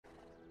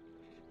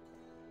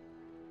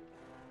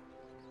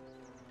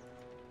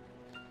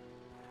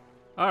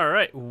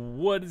Alright,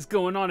 what is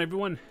going on,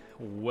 everyone?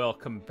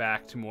 Welcome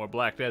back to more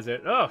Black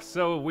Desert. Oh,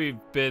 so we've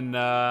been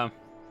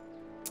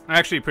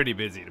actually pretty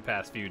busy the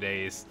past few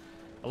days.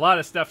 A lot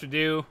of stuff to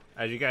do,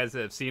 as you guys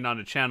have seen on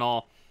the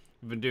channel.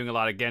 We've been doing a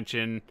lot of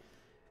Genshin.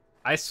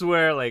 I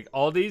swear, like,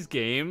 all these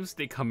games,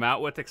 they come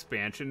out with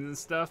expansions and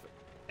stuff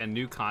and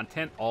new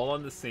content all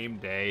on the same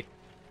day.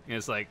 And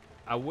it's like,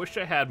 I wish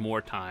I had more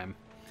time.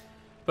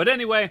 But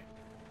anyway,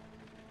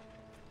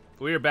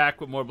 we are back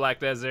with more Black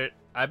Desert.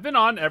 I've been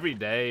on every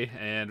day,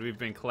 and we've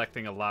been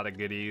collecting a lot of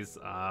goodies.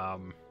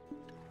 Yeah,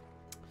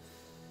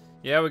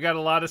 we got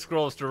a lot of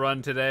scrolls to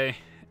run today,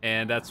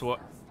 and that's what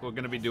we're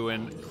going to be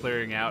doing,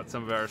 clearing out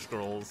some of our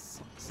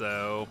scrolls.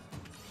 So,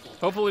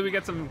 hopefully we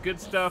get some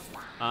good stuff.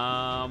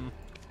 Let's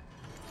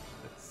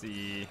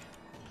see.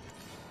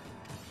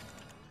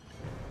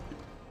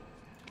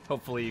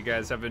 Hopefully you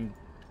guys have been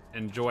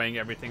enjoying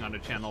everything on the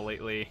channel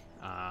lately.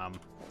 I'm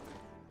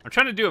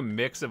trying to do a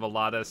mix of a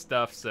lot of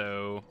stuff,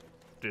 so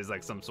there's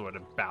like some sort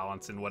of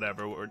balance in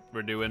whatever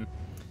we're doing.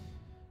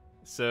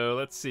 So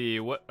let's see,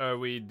 what are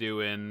we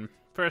doing?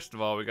 First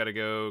of all, we gotta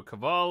go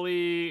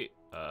Cavalli.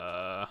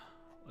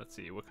 Let's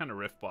see, what kind of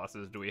rift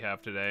bosses do we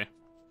have today?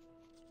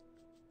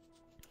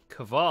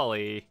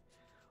 Cavalli,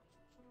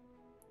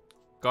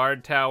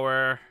 Guard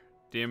Tower,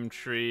 Dim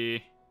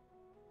Tree,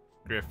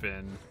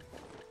 Griffin.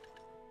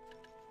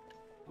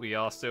 We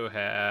also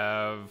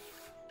have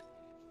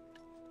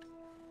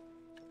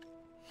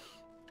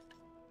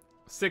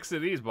 6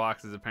 of these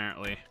boxes,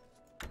 apparently.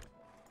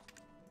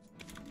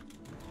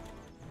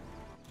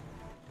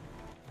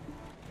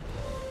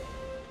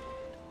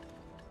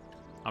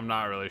 I'm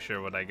not really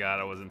sure what I got.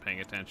 I wasn't paying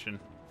attention.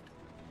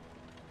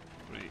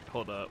 Wait,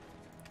 hold up.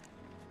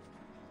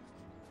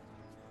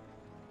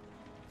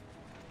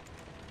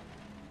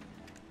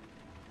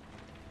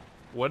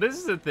 What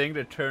is the thing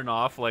to turn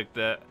off, like,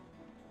 the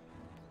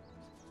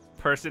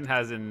person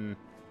has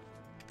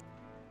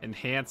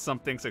enhanced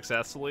something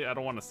successfully? I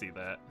don't want to see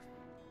that.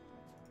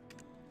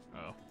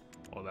 Oh,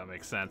 well, that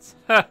makes sense.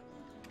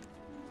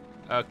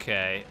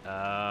 Okay,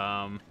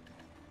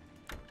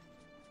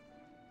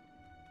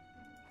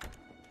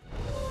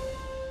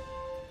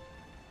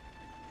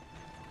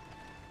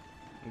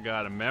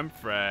 got a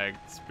Memfrag,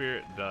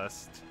 Spirit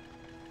Dust.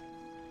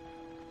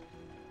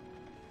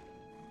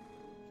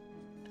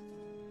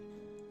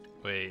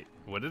 Wait,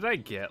 what did I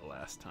get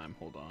last time?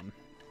 Hold on.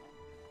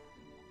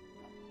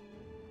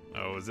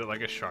 Oh, was it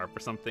like a Sharp or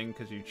something?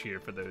 Because you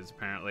cheered for those,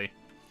 apparently.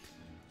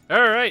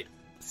 Alright,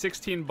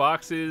 16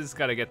 boxes.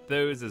 Gotta get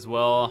those as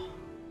well.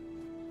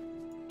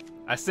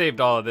 I saved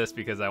all of this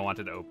because I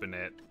wanted to open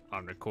it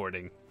on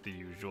recording, the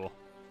usual.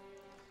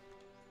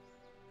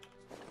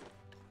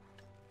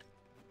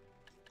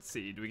 Let's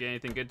see, do we get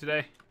anything good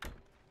today?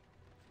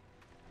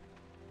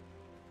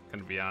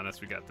 Gonna be honest,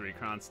 we got 3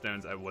 Crown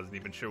Stones. I wasn't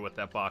even sure what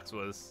that box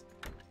was.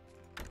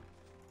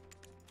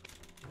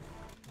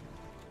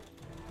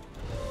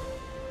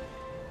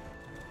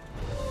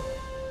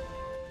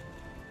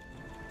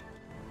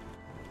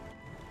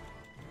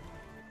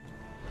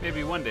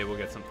 Maybe one day we'll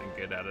get something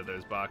good out of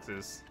those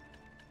boxes.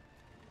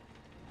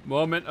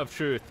 Moment of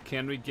truth.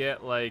 Can we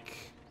get, like,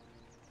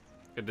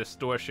 a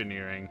distortion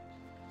earring?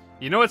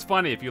 You know what's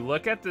funny? If you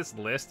look at this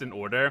list in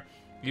order,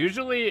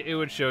 usually it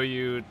would show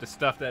you the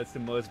stuff that's the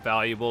most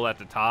valuable at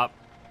the top,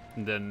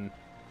 and then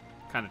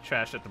kind of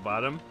trash at the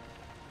bottom.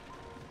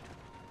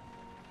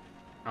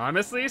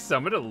 Honestly,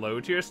 some of the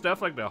low-tier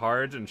stuff, like the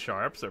Hards and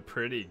Sharps, are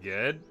pretty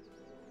good.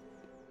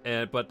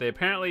 But they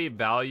apparently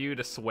value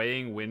the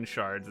swaying wind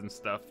shards and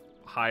stuff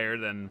higher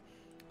than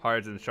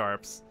Hards and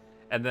Sharps.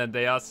 And then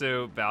they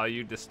also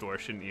value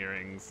distortion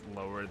earrings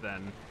lower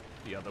than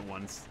the other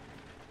ones.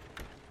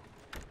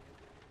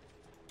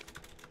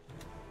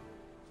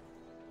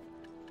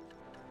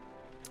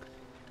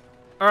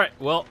 Alright,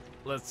 well,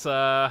 let's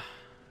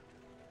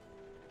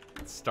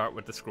start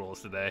with the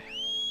scrolls today.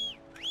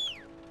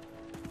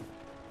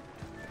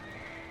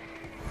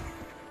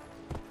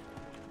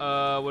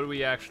 What do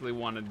we actually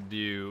want to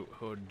do?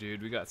 Oh,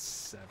 dude, we got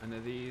 7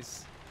 of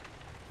these.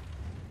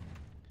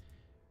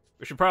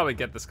 We should probably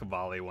get this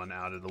Cavalli one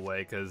out of the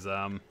way, because,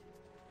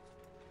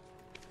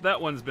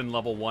 that one's been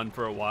level 1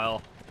 for a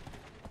while.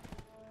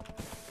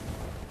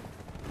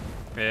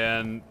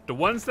 And the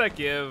ones that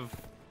give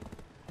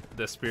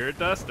the Spirit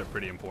Dust are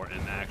pretty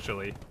important,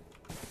 actually.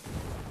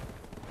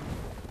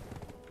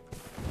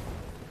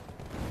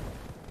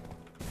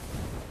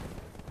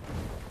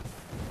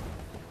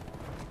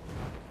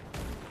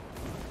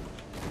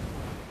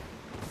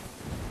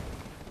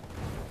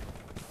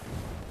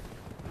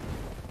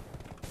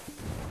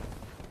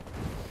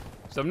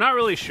 So I'm not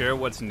really sure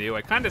what's new.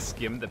 I kind of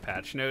skimmed the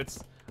patch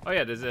notes. Oh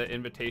yeah, there's an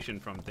invitation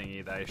from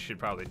thingy that I should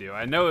probably do.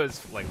 I know it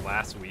was like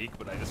last week,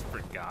 but I just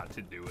forgot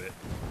to do it.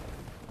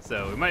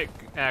 So we might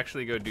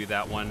actually go do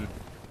that one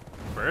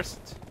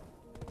first.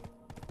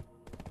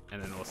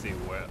 And then we'll see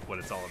what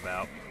it's all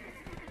about.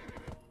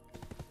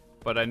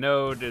 But I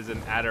know there's an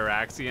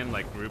Ataraxian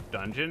like group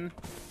dungeon.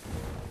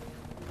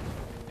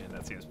 And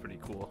that seems pretty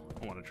cool.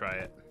 I want to try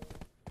it.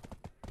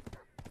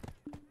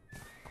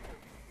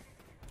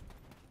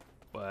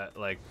 but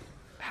like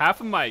half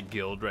of my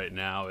guild right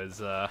now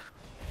is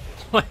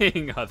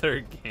playing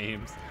other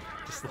games,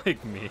 just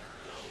like me.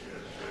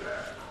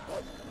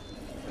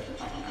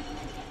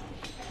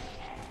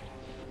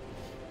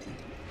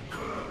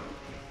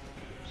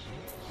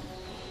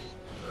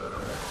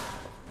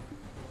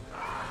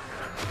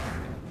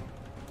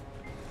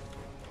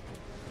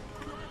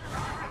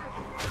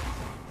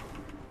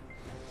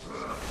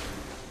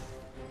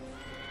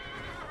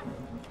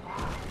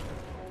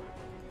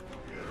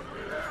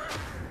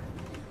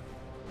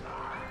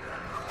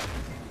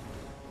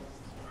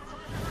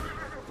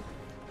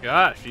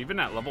 Gosh, even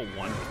at level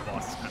 1, this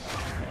boss is kind of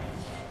tanky.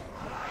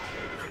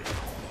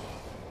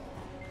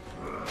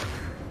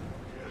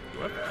 Do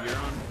I have gear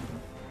on?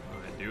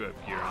 Oh, I do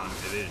have gear on.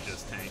 It is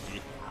just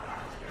tanky.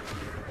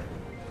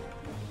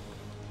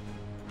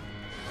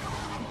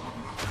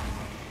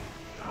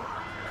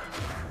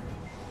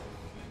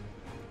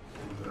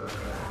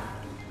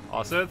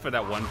 Also, for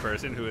that one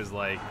person who is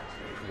like,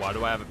 why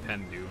do I have a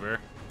Penduver?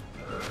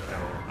 No,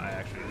 I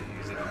actually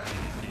use it in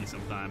PvP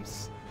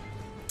sometimes.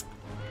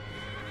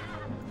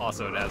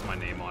 Also, it has my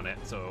name on it,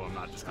 so I'm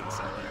not just gonna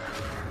sell it.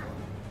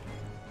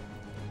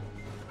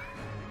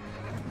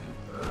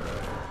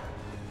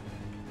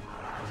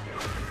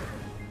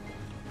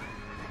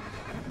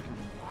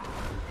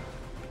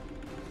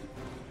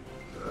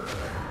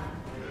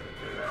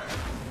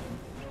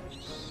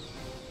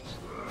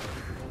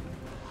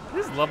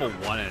 This is level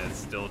 1 and it's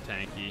still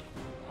tanky.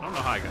 I don't know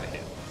how I got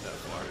hit that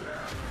far.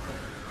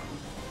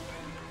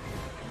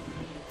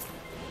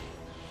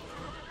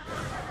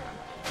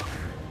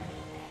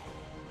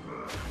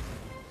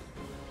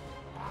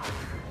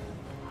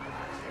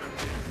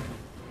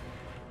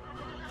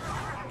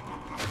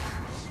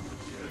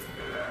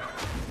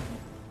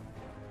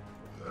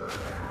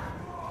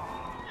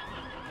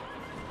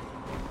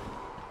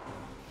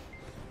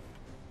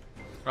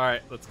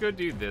 Alright, let's go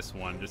do this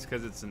one, just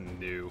because it's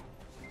new.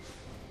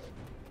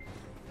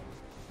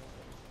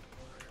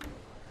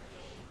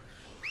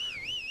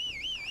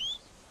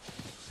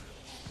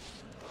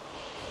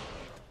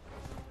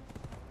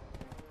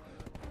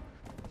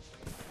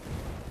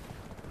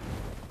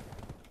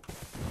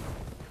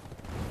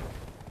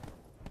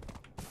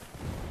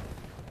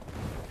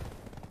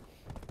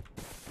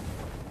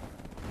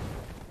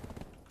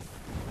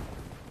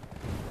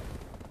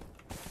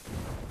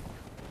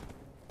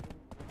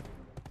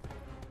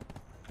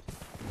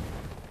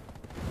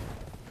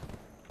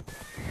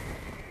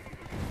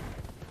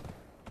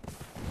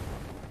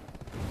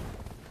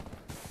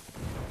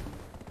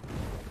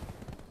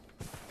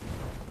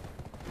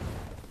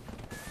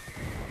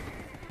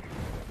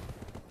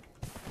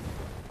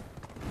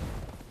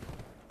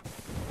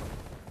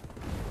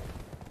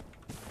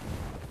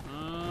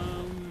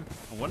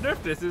 I wonder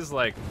if this is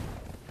like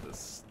the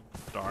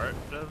start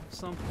of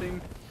something.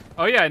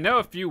 Oh yeah, I know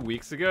a few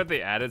weeks ago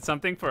they added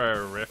something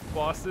for rift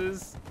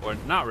bosses, or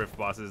not rift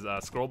bosses,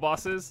 scroll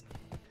bosses,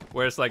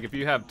 where it's like if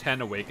you have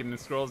 10 awakening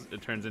scrolls,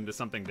 it turns into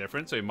something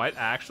different. So you might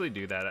actually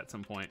do that at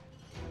some point.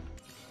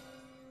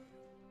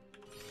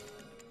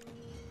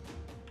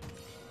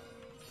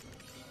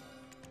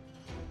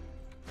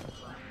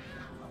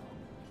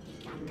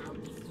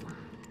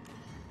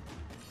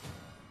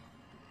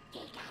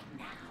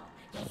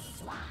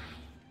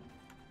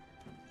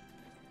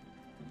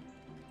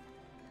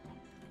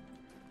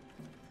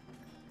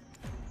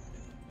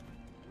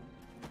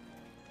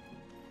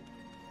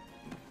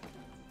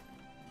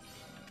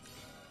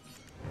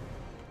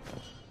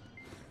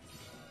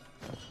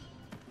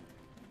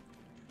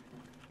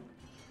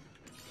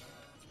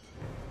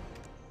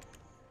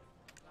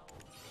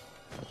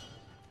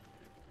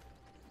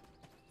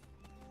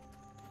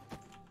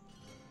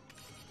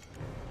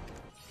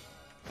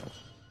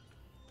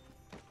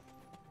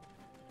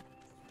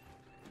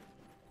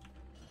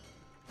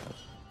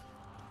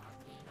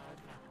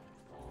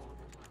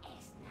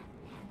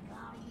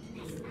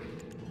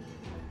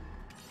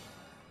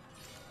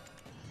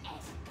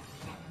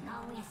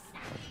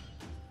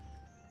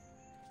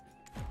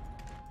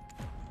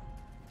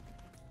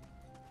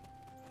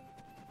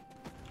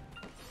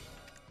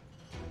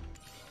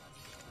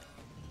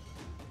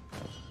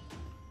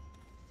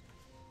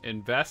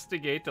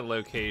 Investigate the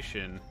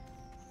location.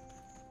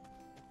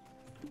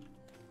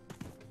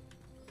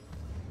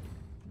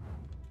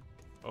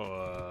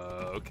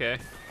 Okay.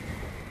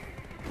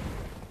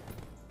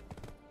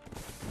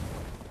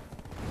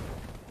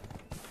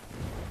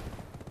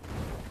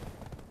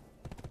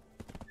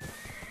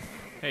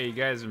 Hey, you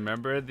guys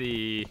remember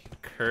the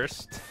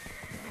Cursed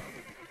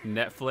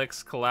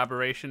Netflix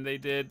collaboration they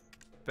did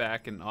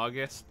back in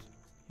August?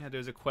 Yeah,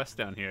 there's a quest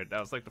down here. That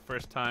was like the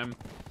first time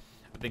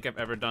I think I've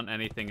ever done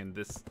anything in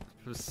this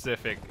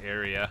specific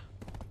area.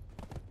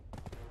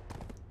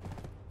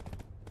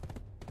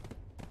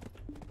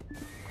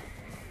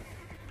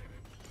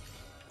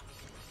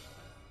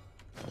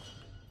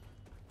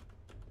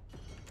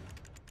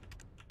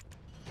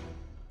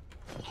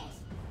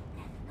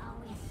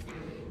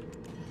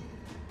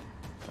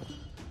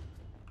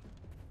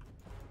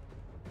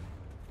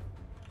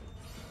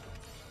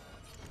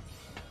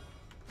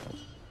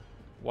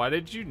 Why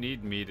did you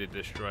need me to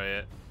destroy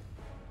it?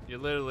 You're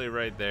literally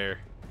right there.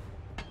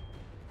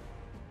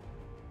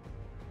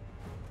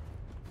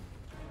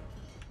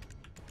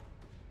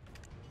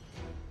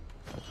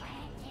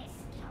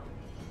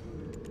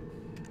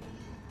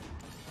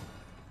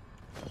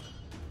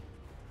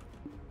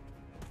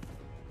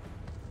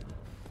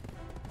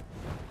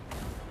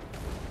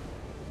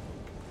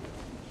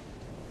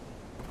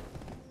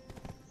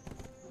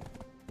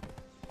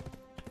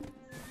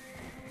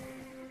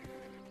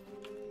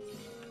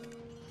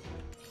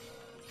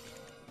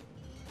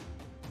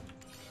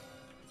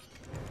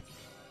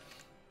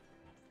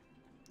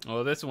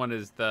 Well, this one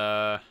is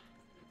the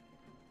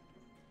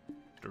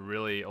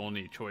really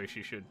only choice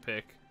you should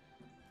pick.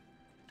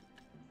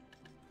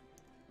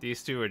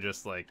 These two are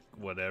just like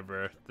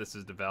whatever. This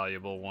is the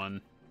valuable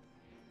one.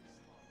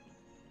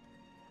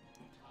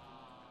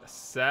 A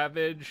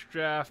savage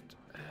draft?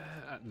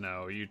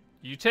 No, you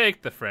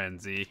take the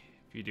frenzy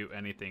if you do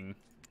anything.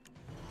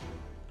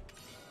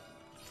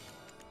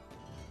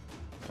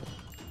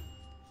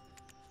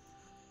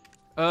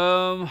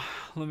 Let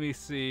me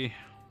see.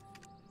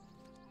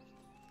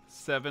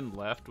 7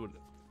 left would.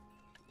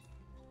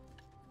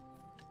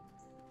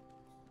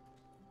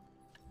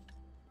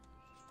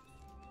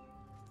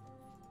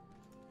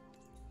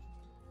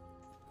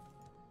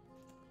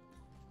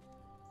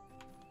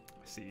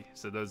 I see.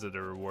 So those are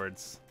the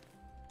rewards.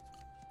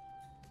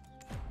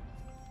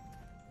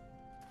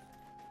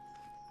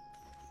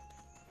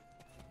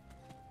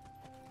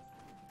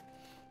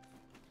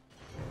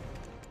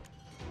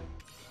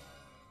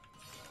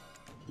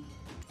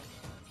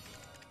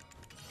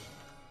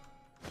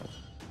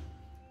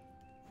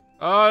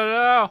 Oh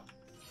no!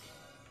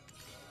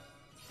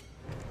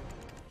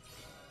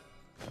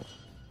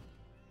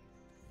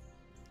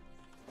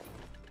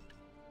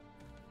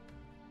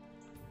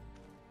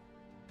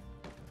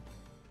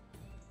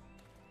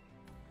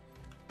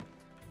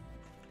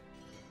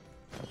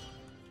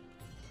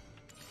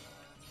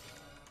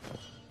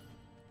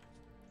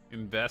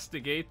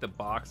 Investigate the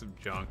box of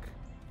junk.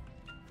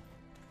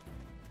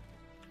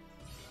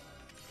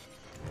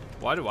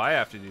 Why do I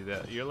have to do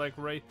that? You're like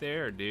right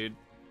there, dude.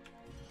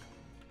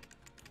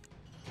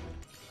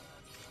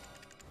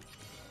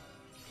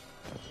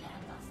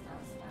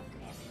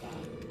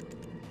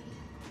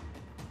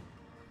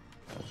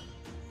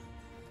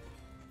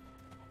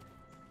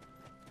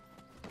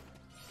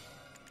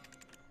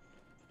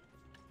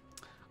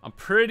 I'm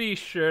pretty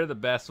sure the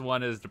best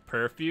one is the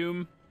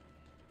perfume.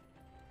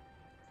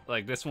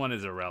 Like, this one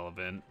is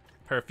irrelevant.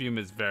 Perfume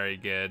is very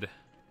good.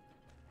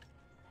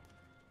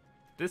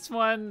 This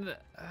one,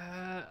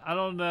 I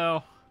don't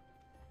know.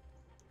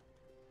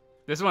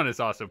 This one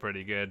is also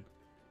pretty good.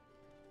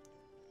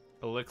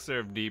 Elixir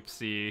of Deep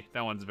Sea.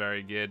 That one's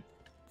very good.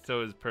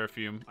 So is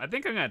perfume. I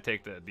think I'm gonna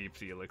take the Deep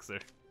Sea Elixir.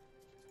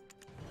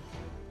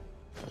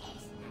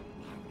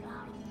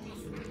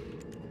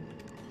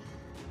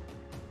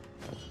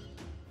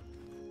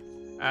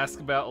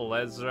 Ask about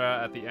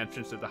Elezra at the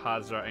entrance of the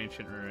Hazra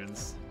Ancient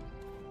Ruins.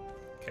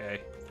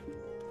 Okay.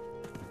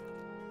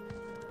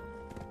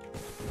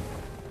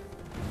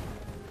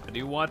 I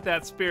do want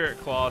that spirit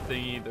claw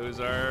thingy. Those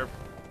are...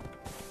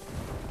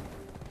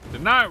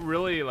 They're not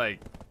really, like,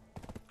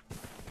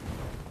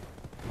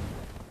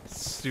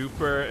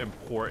 super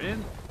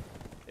important.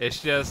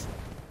 It's just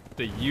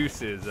the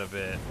uses of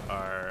it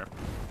are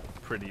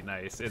pretty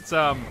nice. It's,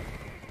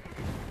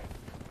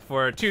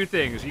 for 2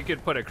 things. You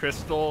could put a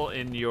crystal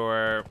in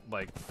your,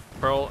 like,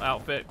 pearl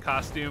outfit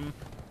costume,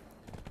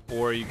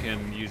 or you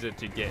can use it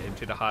to get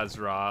into the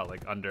Hazra,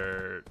 like,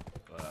 under,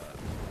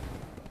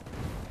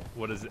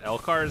 what is it,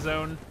 Elkar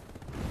Zone?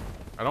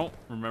 I don't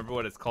remember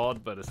what it's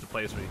called, but it's the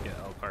place where you get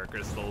Elkar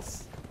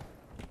crystals.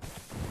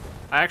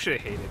 I actually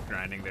hated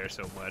grinding there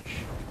so much.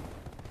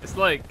 It's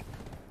like,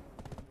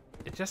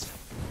 it just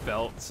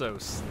felt so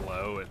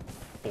slow and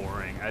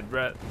boring.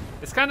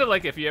 It's kind of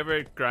like if you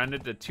ever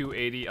grinded the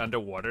 280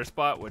 underwater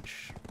spot,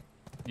 which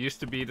used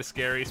to be the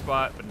scary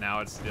spot, but now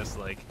it's just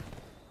like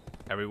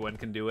everyone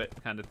can do it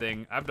kind of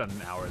thing. I've done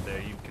an hour there.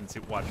 You can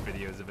watch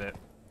videos of it.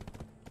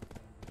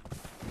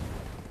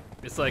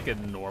 It's like a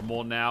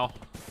normal now.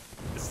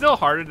 It's still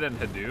harder than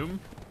Hadoom,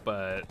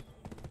 but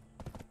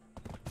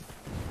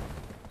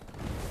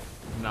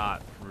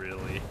not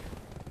really.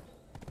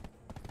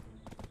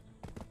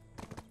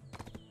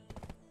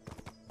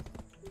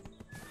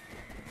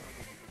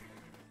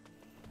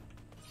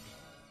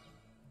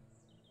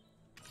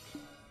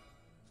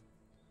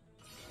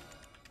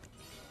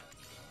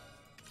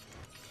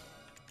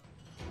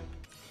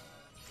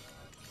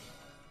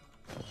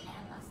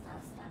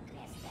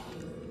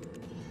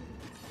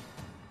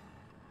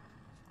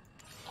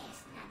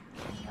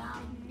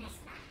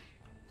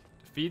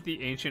 Defeat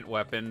the ancient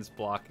weapons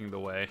blocking the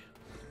way.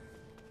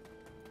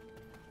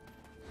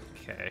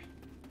 Okay.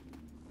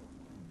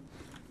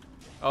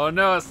 Oh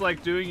no, it's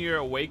like doing your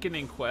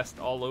awakening quest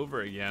all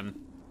over again.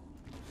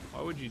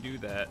 Why would you do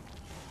that?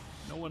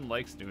 No one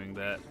likes doing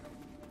that.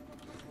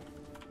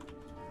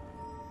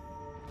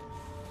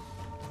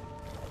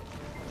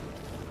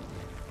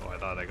 Oh, I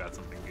thought I got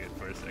something good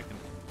for a second.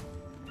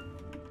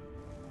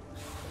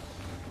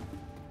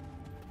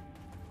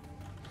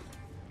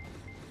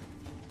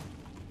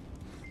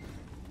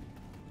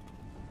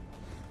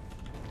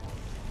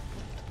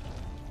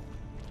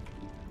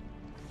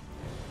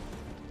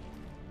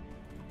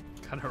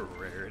 Got a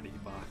rarity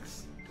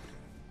box.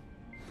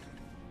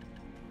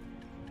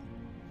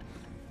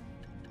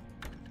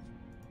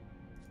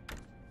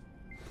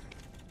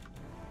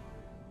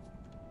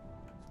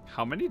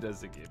 How many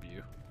does it give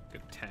you?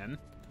 Good 10?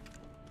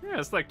 Yeah,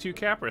 it's like 2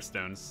 Capra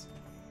stones.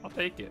 I'll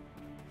take it.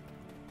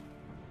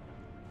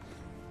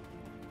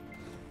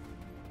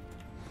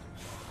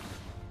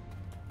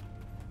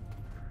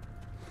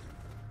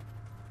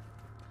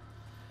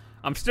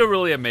 I'm still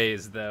really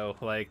amazed though,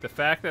 like the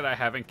fact that I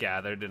haven't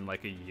gathered in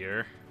like a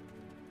year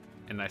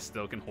and I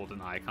still can hold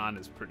an icon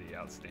is pretty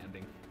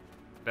outstanding.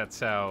 That's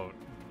how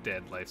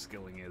dead life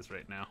skilling is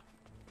right now.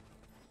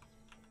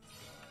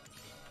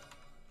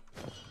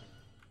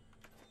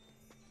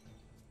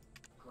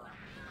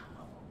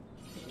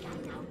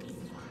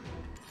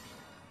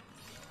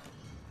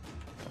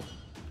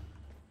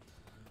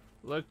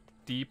 Look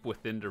deep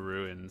within the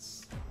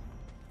ruins.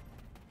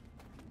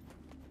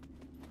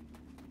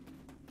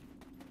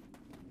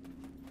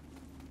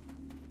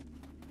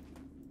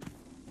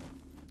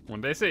 When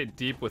they say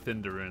deep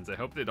within the ruins, I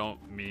hope they don't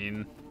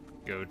mean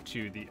go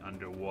to the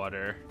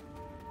underwater.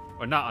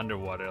 Or not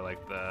underwater,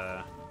 like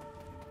the...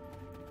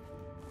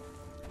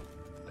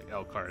 like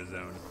Elkar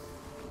zone.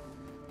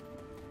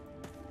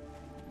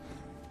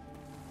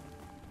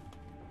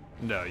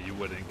 No, you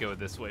wouldn't go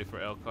this way for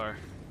Elkar.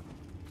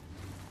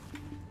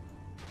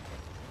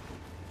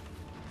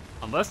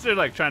 Unless they're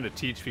like trying to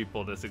teach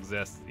people this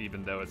exists,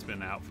 even though it's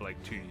been out for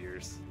like 2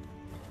 years.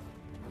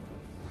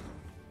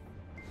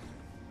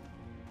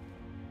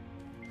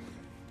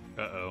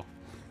 Uh-oh.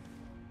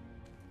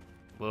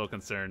 A little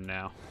concerned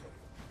now.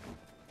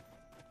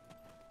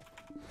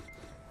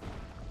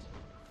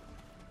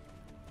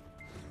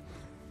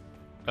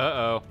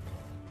 Uh-oh.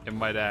 It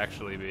might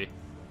actually be.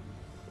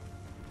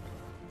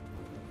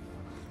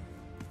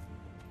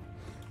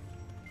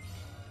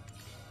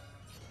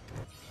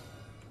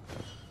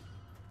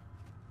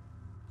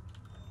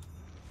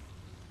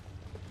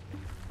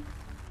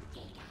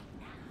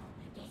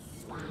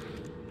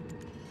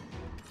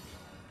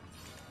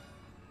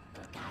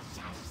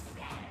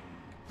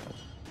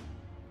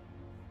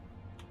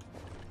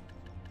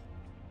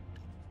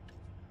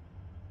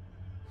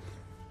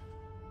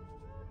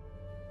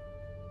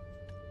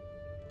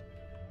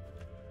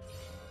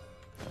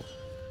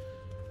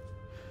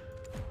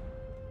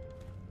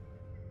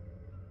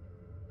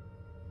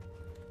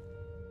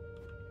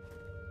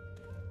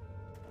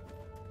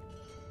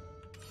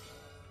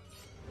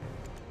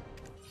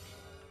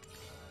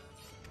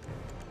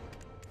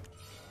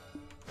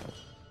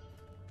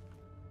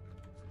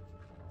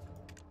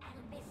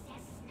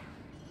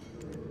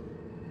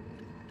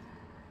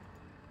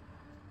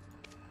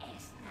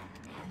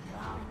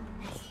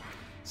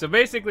 So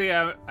basically,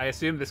 I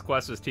assume this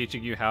quest was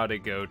teaching you how to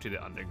go to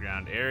the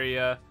underground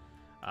area.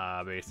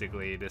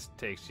 Basically, this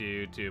takes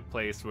you to a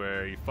place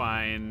where you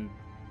find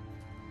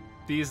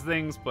these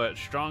things, but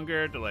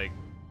stronger to like,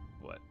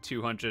 what,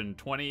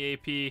 220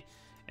 AP.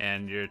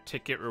 And your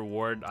ticket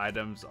reward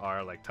items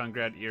are like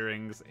Tungrad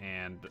earrings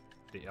and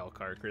the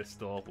Elkar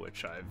crystal,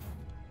 which I've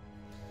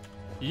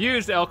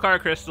used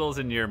Elkar crystals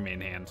in your main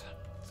hand.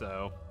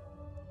 So,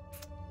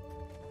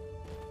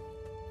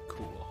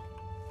 cool.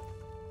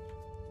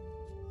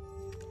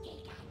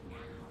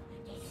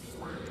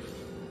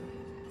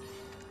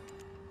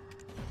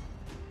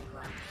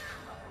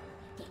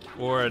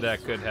 Or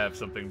that could have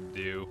something to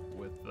do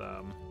with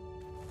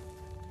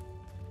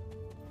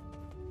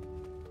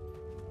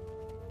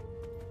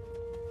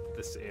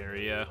this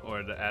area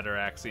or the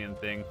Ataraxian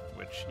thing,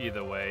 which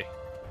either way.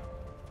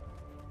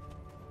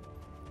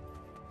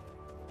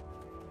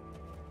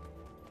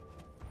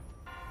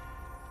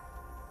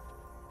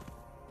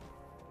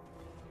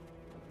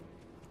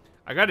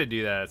 I gotta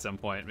do that at some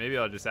point. Maybe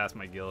I'll just ask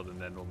my guild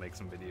and then we'll make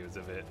some videos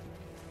of it.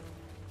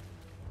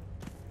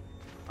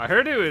 I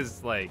heard it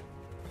was like,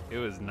 it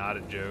was not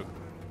a joke.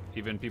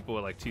 Even people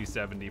with like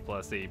 270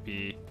 plus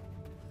AP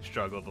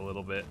struggled a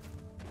little bit.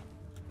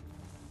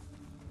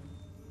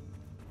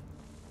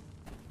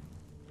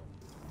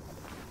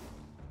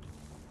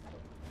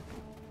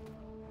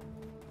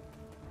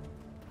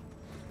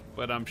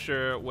 But I'm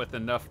sure with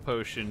enough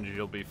potions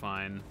you'll be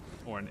fine,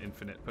 or an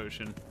infinite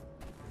potion.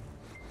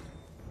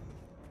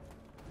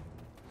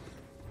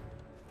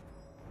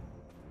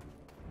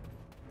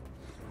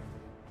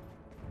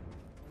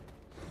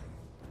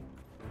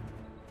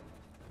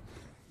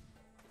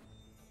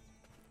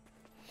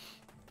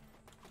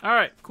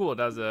 Alright, cool.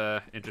 That was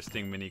a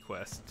interesting mini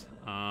quest.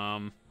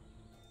 Oh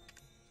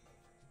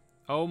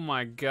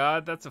my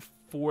god, that's a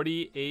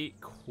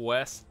 48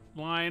 quest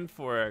line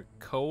for a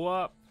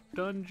co-op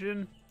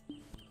dungeon?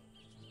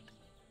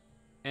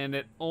 And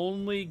it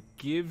only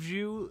gives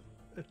you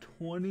a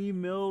 20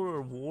 mil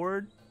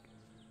reward?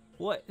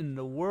 What in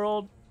the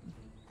world?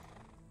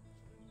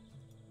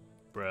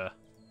 Bruh.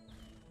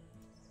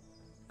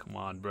 Come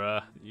on,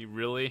 bruh. You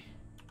really?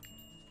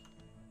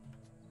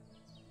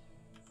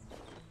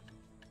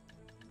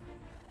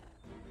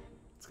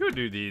 Let's go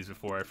do these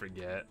before I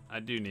forget.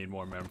 I do need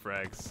more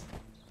memfrags.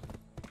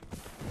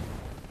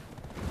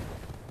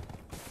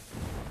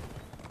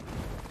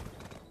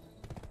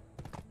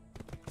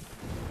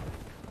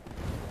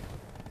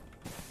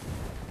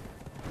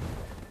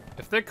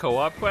 they're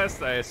co-op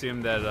quests, I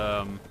assume that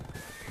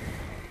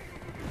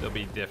they'll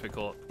be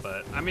difficult.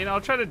 But I mean, I'll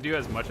try to do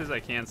as much as I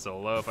can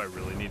solo. If I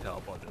really need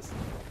help, I'll just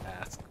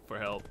ask for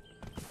help.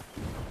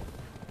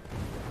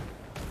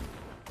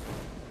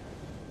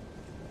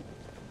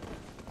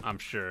 I'm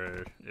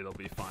sure it'll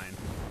be fine.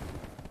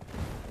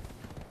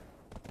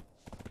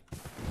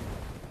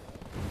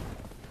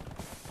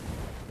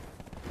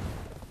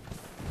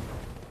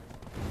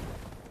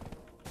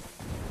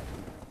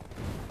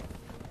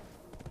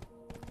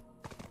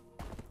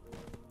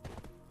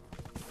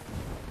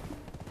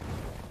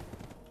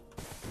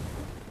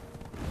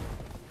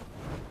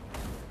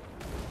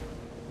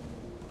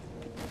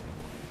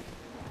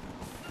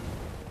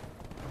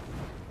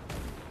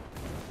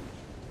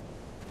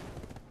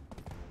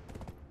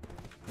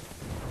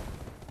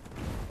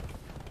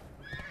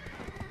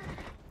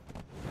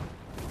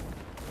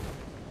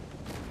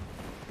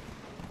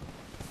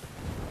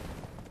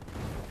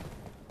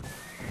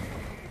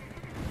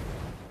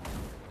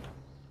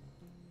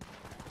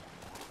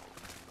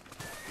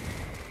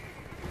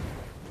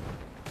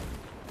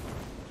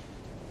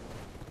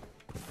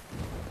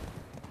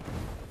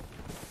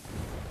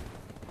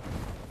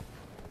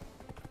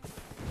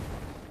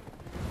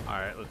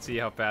 Alright, let's see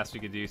how fast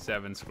we can do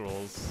 7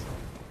 scrolls.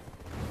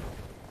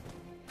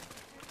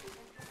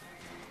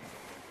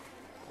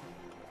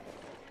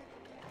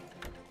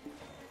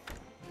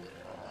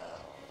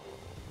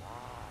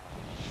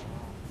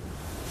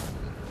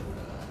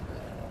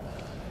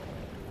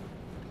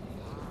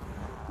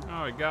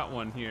 Oh, I got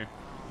one here. Do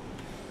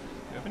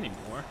you have any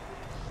more?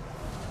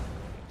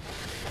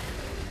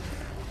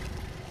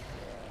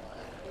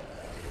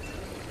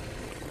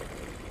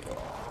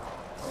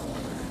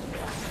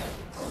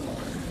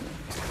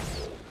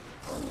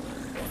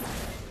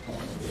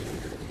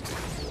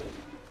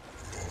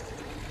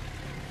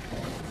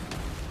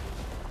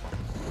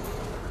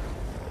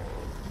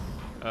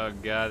 Oh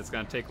god, it's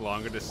gonna take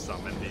longer to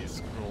summon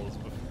these scrolls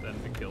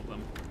than to kill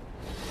them.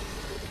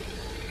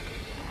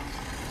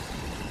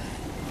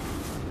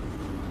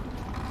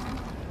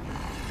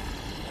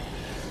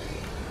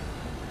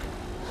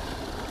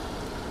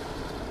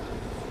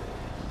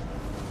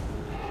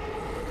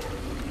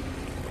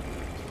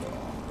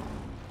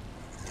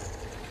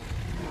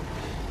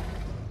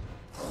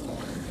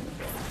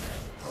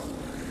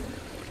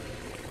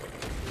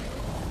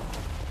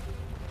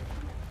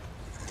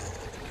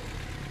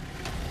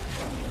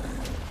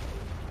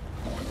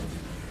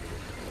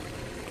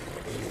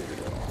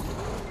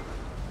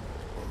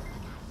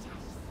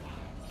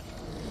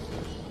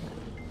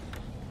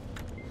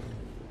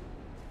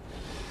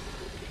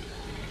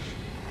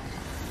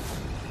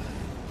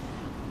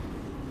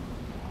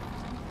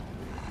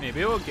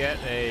 Maybe we'll get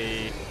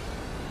a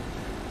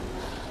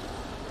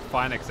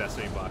fine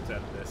accessory box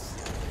out of this.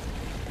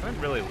 I haven't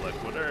really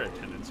looked. What are our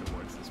attendance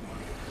awards this month?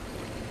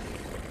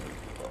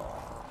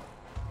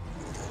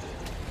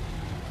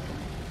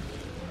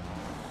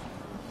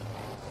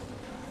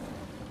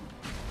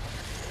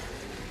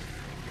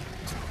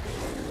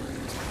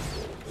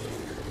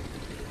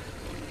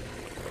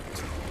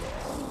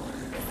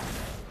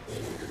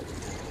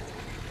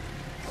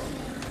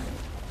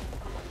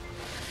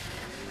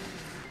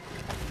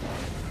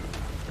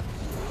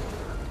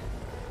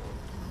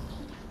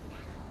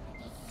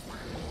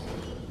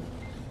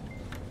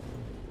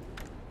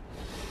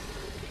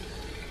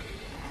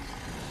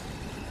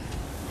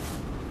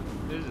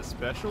 There's a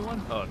special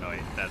one? Oh no,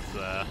 wait, that's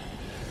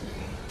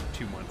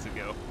 2 months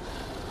ago.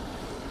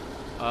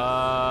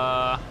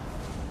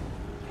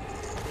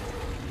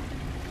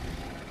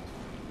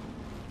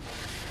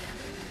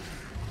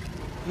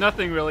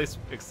 Nothing really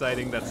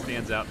exciting that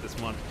stands out this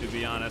month, to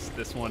be honest.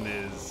 This one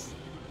is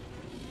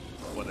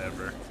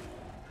whatever.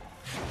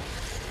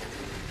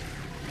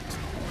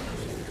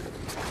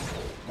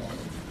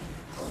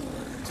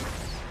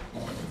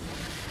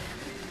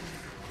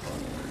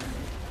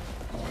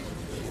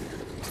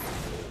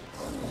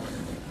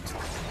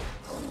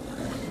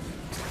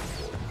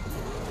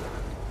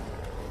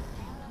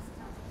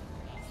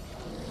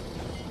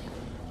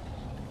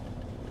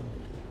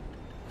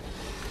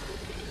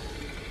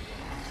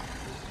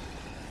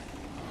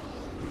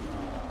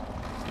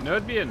 You know,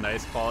 it'd be a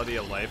nice quality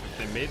of life if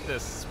they made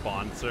this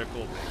spawn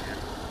circle bigger.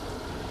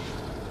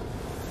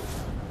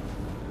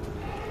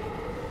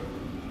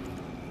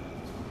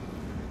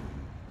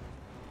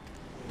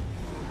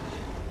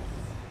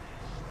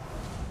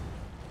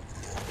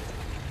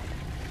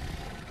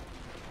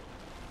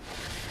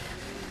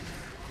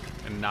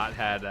 And not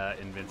had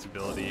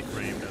invincibility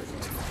framed as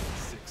like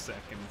 6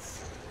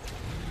 seconds.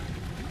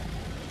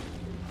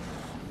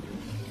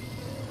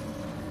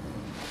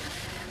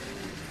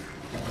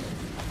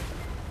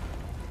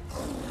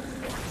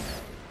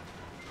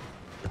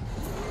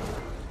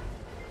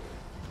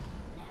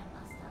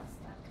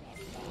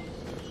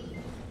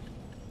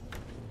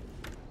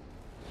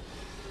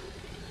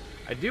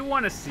 I do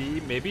want to see,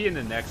 maybe in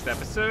the next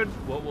episode,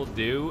 what we'll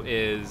do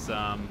is,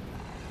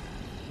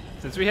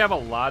 since we have a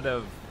lot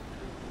of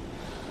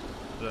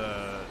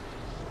the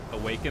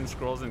Awakened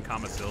Scrolls in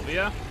Kama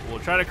Sylvia. We'll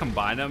try to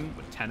combine them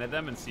with 10 of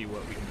them and see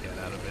what we can get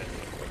out of it.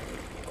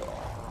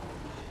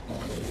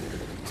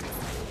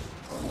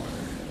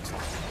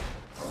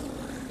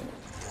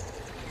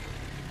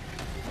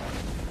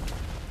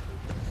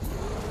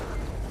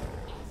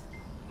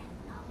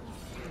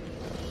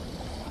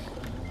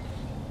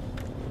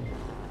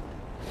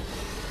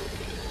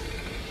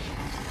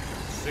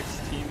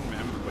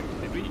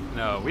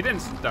 No, we didn't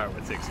start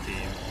with 16.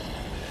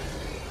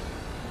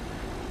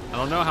 I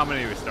don't know how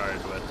many we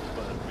started with,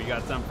 but we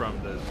got some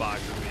from the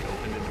boxes we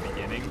opened in the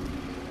beginning,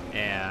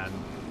 and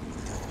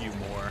a few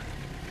more.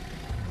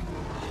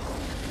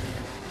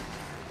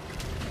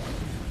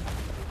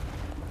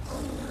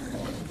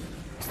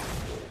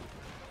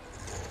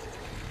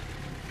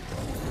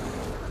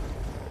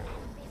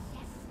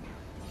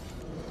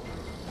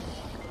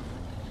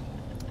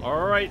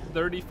 All right,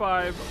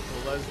 35.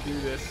 Well, let's do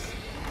this.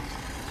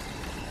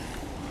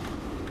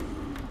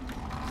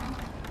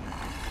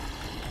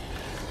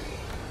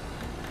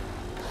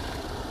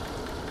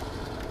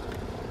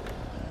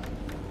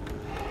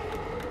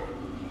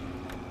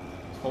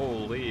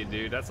 Holy,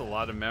 dude, that's a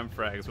lot of mem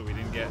frags, but we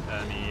didn't get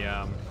any,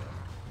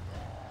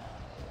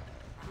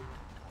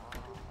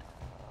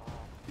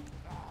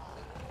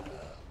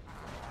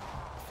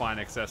 fine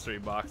accessory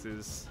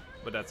boxes,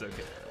 but that's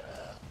okay.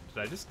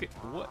 Did I just get,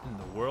 what in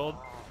the world?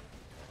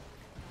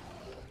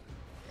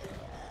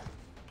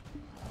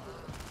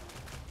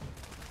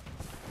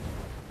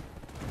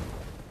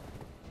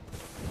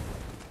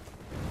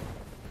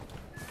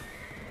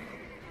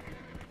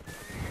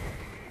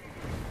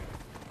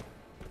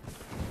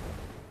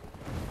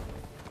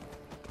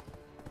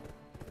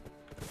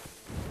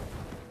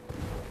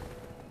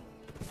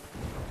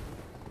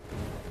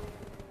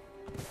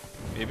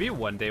 Maybe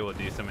one day we'll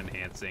do some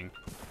enhancing.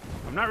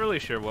 I'm not really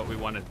sure what we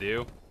want to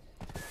do,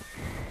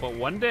 but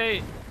one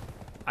day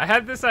I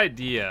had this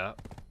idea,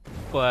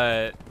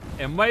 but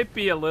it might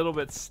be a little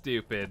bit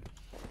stupid.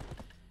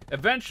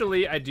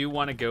 Eventually, I do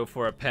want to go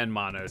for a pen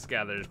Monos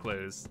Gatherer's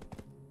Clothes.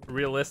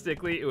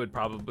 Realistically, it would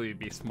probably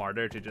be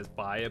smarter to just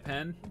buy a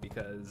pen,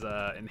 because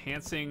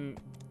enhancing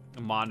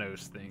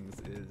Monos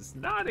things is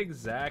not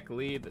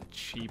exactly the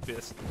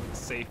cheapest or the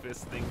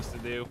safest things to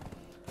do.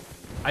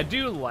 I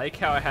do like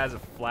how it has a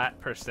flat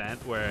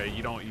percent where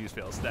you don't use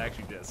fail stacks,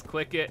 you just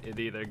click it, it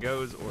either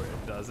goes or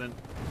it doesn't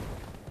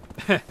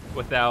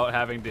without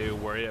having to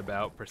worry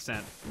about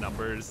percent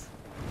numbers,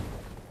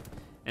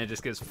 and it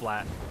just gives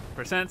flat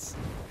percents.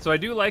 So I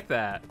do like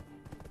that,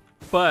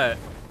 but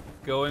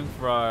going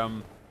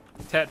from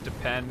Tet to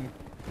pen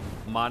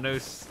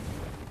Monos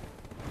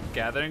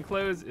Gathering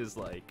Clothes is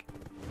like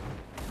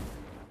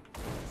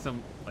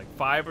some like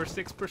 5 or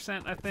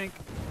 6%, I think,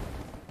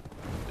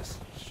 just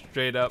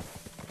straight up.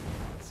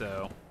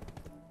 So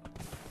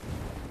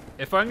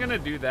if I'm gonna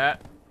do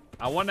that,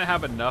 I want to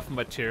have enough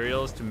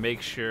materials to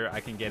make sure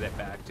I can get it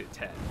back to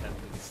 10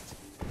 at least.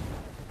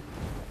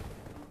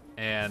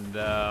 And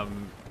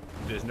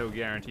there's no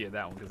guarantee of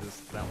that one, because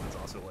that one's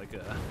also like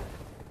a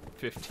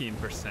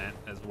 15%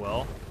 as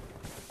well.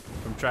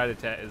 From try to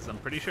tet is, I'm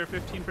pretty sure,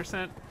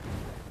 15%.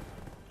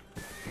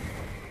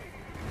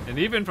 And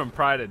even from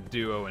Pride to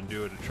Duo and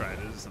Duo to Try,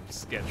 there's some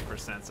sketch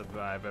percents if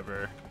I've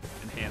ever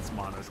enhanced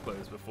Monos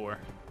clothes before.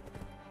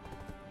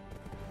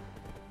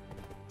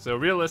 So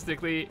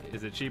realistically,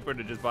 is it cheaper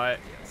to just buy it?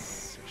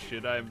 Yes.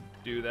 Should I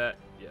do that?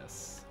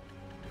 Yes.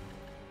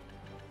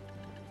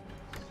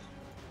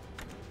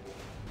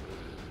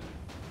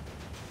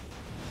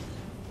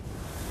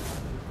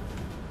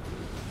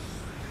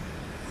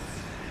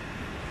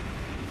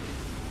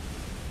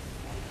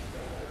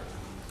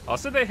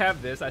 Also, they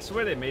have this. I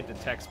swear they made the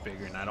text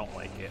bigger, and I don't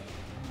like it.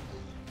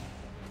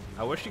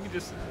 I wish you could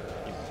just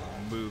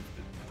move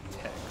the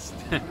text.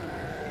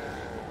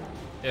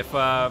 If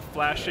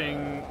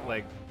flashing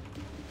like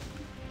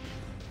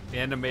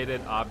animated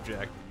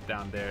object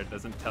down there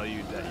doesn't tell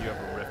you that you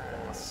have a rift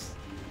boss,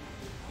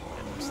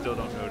 and you still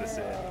don't notice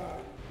it,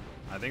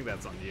 I think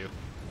that's on you.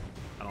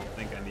 I don't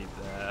think I need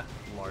the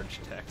large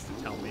text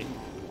to tell me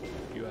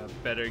you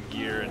have better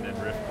gear and then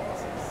rift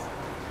bosses.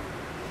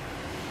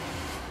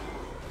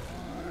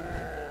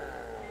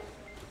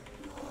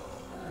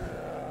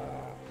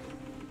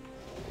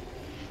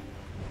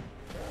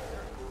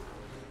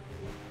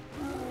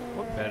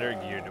 What better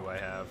gear do I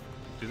have?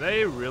 Do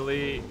they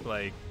really,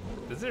 like,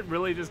 does it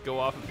really just go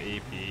off of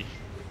AP?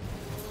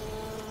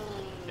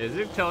 Is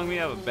it telling me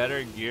I have a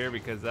better gear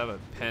because I have a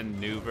pen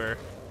Nuver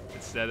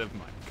instead of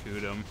my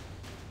Kudum?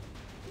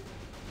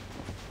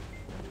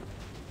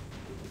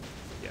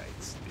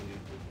 Yikes,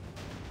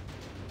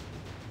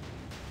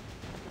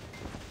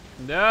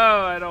 dude.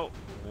 No, I don't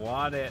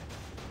want it.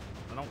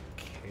 I don't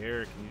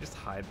care. Can you just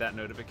hide that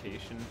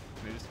notification?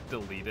 Can you just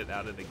delete it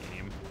out of the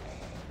game?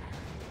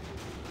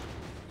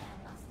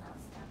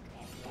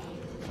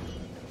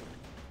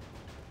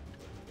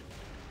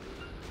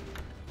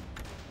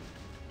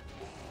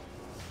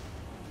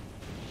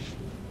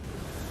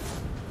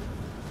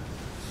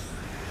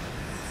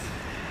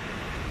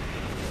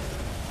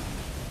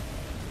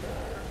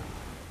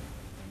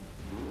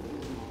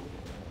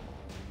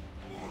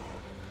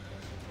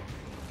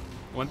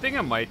 One thing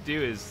I might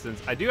do is,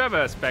 since I do have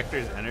a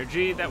Spectre's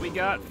Energy that we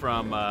got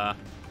from the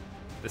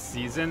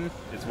season,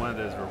 it's one of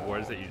those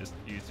rewards that you just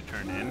use to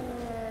turn in.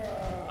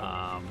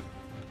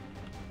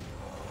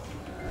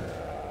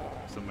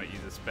 So I might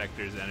use a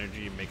Spectre's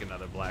Energy and make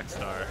another Black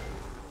Star.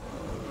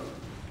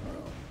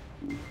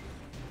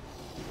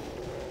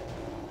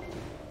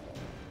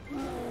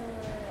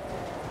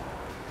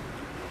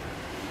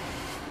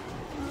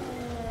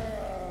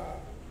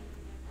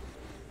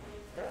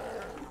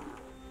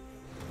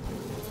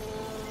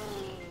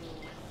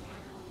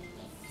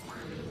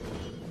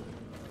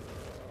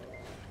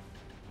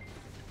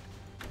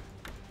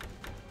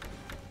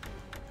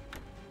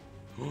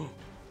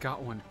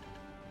 Got one.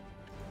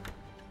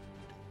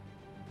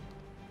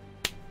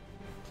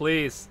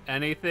 Please,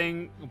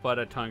 anything but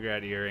a tongue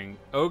rat earring.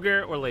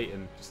 Ogre or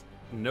Leighton. Just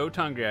no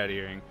tongue rat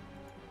earring.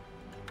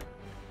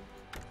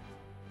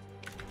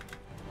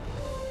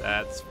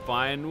 That's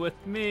fine with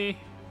me.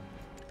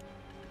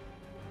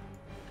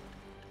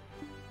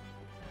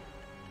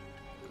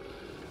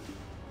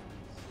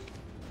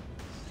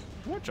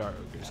 How much are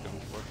ogres going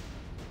for?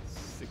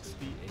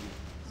 68.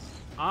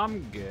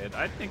 I'm good.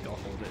 I think I'll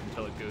hold it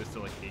until it goes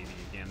to like 80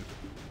 again.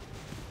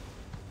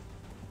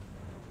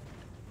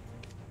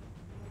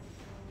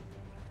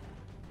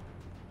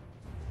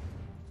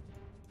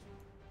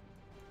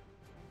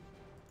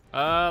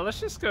 Let's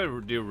just go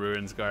do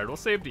Ruins Guard. We'll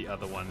save the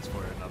other ones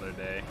for another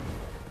day.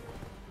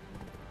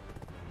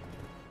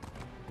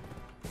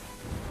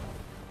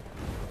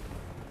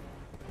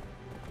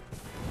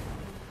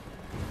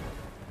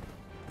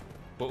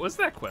 What was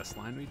that quest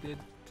line we did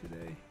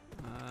today?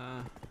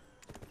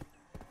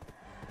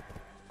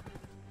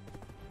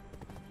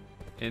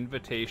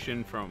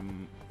 Invitation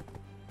from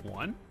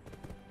one?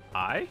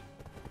 I?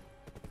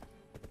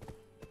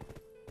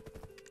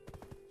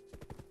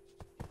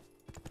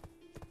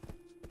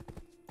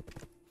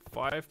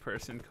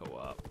 Five-person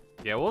co-op.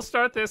 Yeah, we'll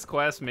start this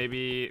quest,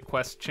 maybe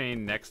quest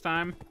chain next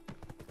time.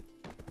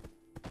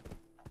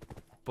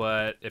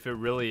 But if it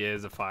really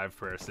is a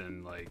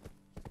 5-person, like...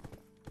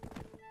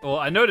 Well,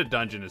 I know the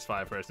dungeon is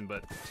 5-person,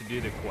 but to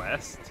do the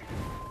quest...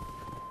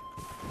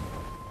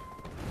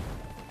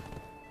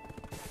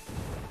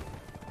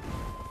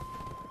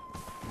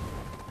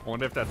 I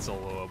wonder if that's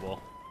soloable.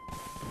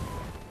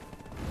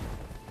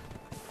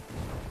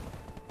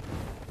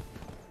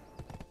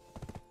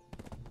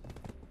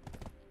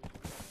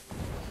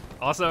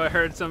 Also, I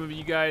heard some of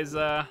you guys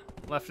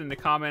left in the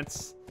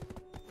comments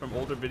from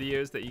older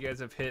videos that you guys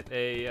have hit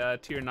a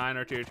tier 9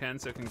 or tier 10,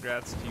 so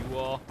congrats to you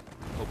all.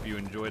 Hope you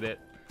enjoyed it.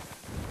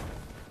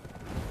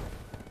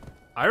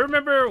 I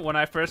remember when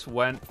I first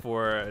went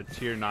for a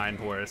tier 9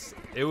 horse,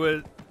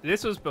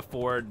 this was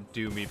before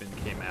Doom even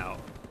came out.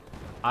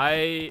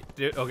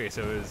 Okay,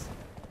 so it was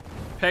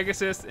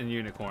Pegasus and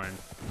Unicorn.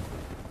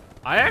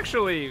 I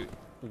actually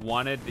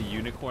wanted the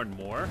Unicorn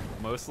more,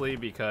 mostly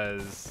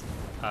because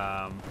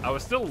I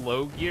was still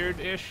low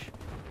geared-ish,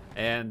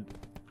 and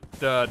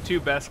the two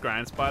best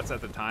grind spots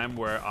at the time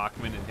were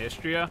Akhman and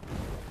Histria,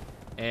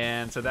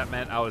 and so that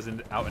meant I was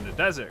out in the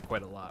desert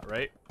quite a lot,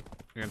 right?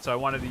 And so I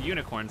wanted the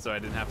Unicorn so I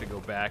didn't have to go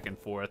back and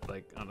forth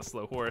like on a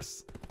slow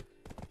horse.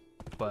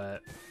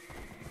 But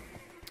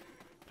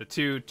the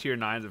two tier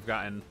 9s I've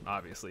gotten,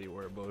 obviously,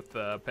 were both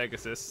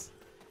Pegasus.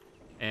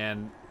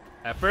 And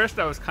at first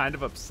I was kind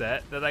of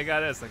upset that I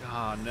got it. It's like,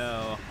 oh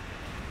no.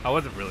 I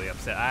wasn't really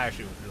upset. I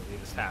actually was really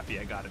just happy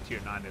I got a tier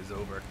 9. It was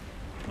over.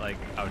 Like,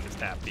 I was just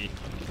happy.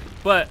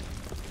 But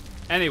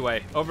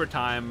anyway, over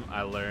time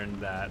I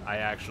learned that I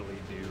actually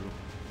do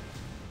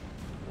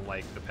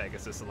like the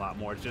Pegasus a lot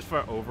more. Just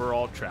for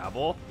overall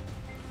travel,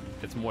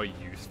 it's more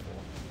useful.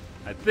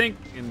 I think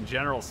in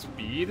general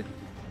speed,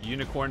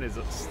 Unicorn is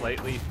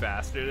slightly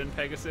faster than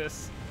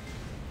Pegasus,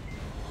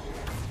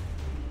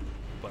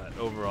 but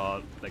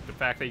overall, like the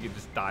fact that you can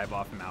just dive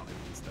off mountains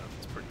and stuff,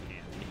 it's pretty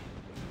handy.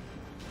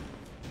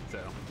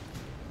 So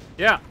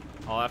yeah,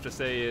 all I have to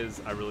say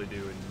is I really do,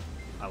 and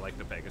I like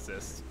the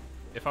Pegasus.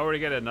 If I were to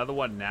get another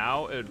one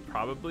now, it would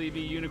probably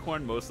be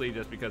Unicorn, mostly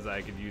just because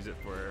I could use it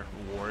for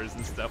wars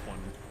and stuff when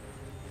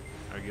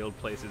our guild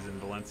places in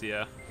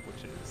Valencia,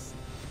 which is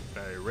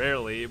very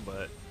rarely,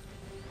 but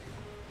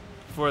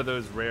for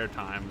those rare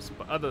times.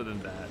 But other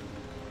than that,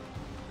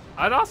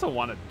 I'd also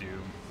want a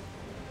Doom,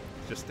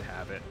 just to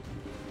have it.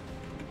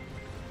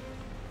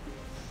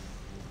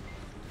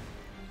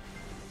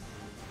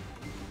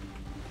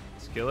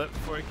 Let's kill it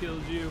before I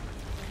killed you.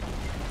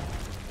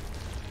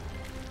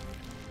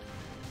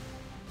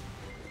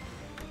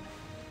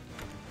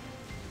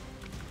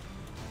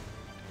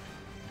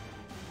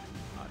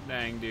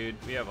 Dang, dude,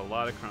 we have a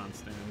lot of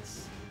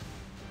Kronstones.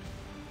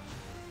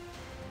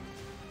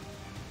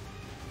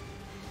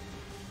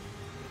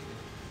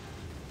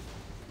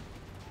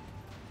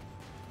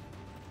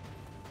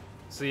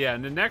 So yeah,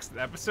 in the next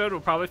episode,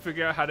 we'll probably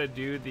figure out how to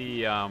do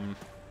the,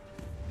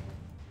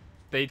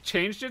 they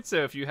changed it so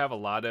if you have a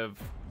lot of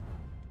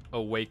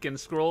Awaken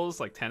Scrolls,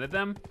 like 10 of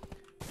them,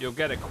 you'll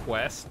get a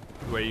quest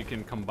where you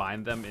can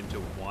combine them into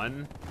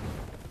one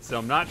So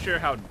I'm not sure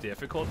how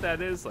difficult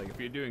that is. Like if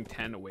you're doing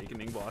 10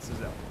 awakening bosses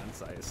at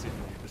once, I assume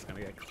you're just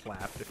gonna get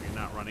clapped if you're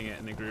not running it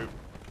in a group.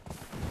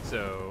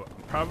 So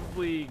I'm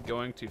probably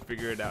going to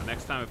figure it out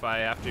next time. If I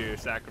have to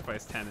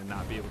sacrifice 10 and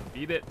not be able to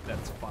beat it,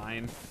 that's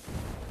fine.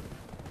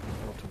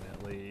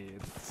 Ultimately,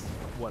 it's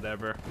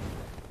whatever.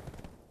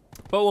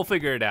 But we'll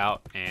figure it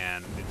out,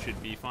 and it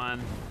should be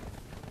fun.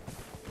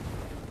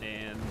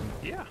 And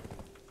yeah.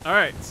 All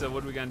right, so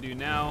what are we gonna do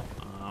now?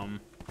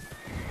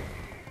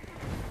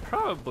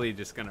 Probably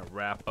just gonna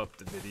wrap up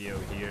the video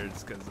here,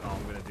 just because all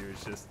I'm gonna do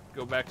is just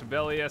go back to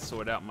Velia,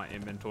 sort out my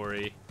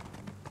inventory,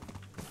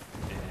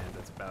 and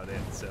that's about it.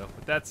 So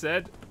with that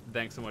said,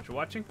 thanks so much for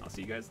watching. I'll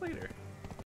see you guys later.